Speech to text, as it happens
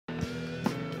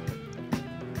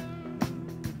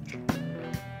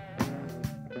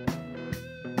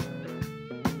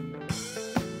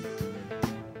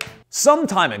Some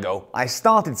time ago, I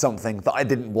started something that I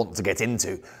didn't want to get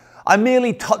into. I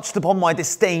merely touched upon my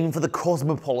disdain for the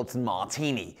Cosmopolitan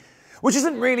martini, which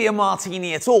isn't really a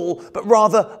martini at all, but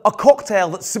rather a cocktail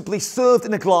that's simply served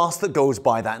in a glass that goes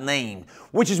by that name,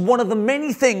 which is one of the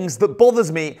many things that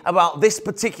bothers me about this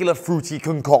particular fruity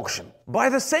concoction. By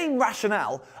the same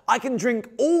rationale, I can drink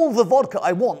all the vodka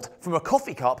I want from a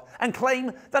coffee cup and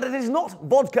claim that it is not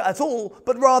vodka at all,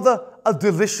 but rather a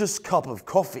delicious cup of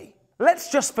coffee.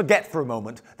 Let's just forget for a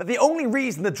moment that the only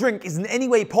reason the drink is in any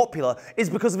way popular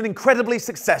is because of an incredibly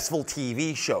successful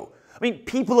TV show. I mean,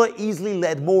 people are easily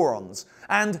led morons,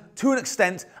 and to an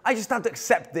extent, I just have to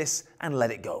accept this and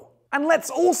let it go. And let's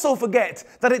also forget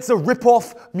that it's a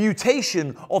rip-off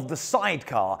mutation of the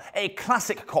Sidecar, a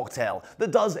classic cocktail that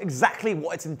does exactly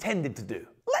what it's intended to do.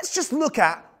 Let's just look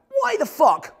at why the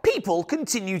fuck people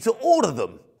continue to order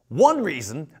them. One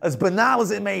reason, as banal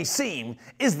as it may seem,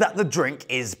 is that the drink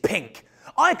is pink.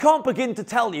 I can't begin to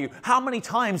tell you how many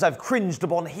times I've cringed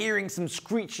upon hearing some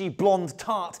screechy blonde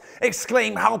tart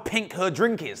exclaim how pink her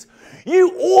drink is.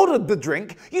 You ordered the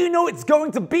drink, you know it's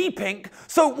going to be pink,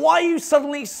 so why are you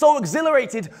suddenly so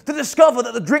exhilarated to discover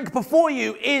that the drink before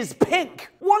you is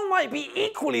pink? One might be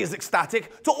equally as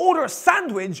ecstatic to order a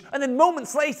sandwich and then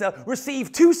moments later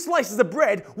receive 2 slices of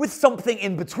bread with something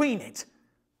in between it.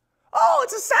 Oh,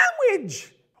 it's a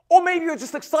sandwich! Or maybe you're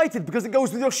just excited because it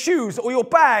goes with your shoes, or your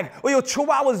bag, or your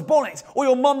chihuahua's bonnet, or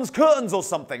your mum's curtains or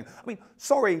something. I mean,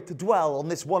 sorry to dwell on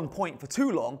this one point for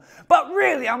too long, but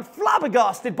really I'm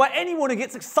flabbergasted by anyone who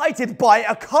gets excited by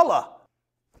a colour.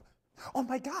 Oh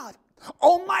my god,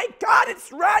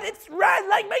 it's red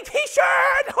like my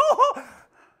t-shirt!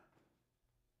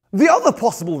 The other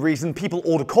possible reason people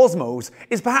order Cosmos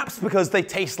is perhaps because they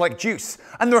taste like juice,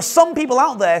 and there are some people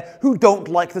out there who don't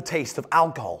like the taste of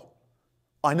alcohol.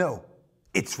 I know,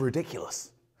 it's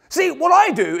ridiculous. See, what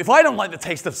I do if I don't like the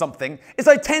taste of something is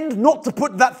I tend not to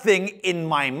put that thing in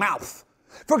my mouth.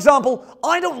 For example,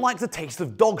 I don't like the taste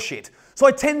of dog shit, so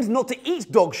I tend not to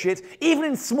eat dog shit even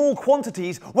in small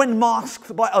quantities when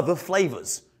masked by other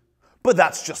flavours. But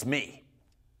that's just me.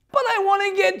 But I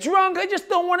want to get drunk, I just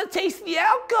don't want to taste the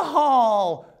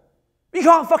alcohol. You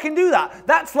can't fucking do that.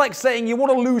 That's like saying you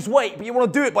want to lose weight, but you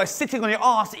want to do it by sitting on your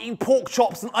ass eating pork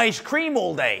chops and ice cream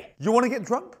all day. You want to get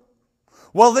drunk?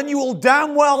 Well, then you will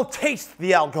damn well taste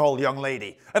the alcohol, young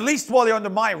lady. At least while you're under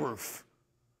my roof.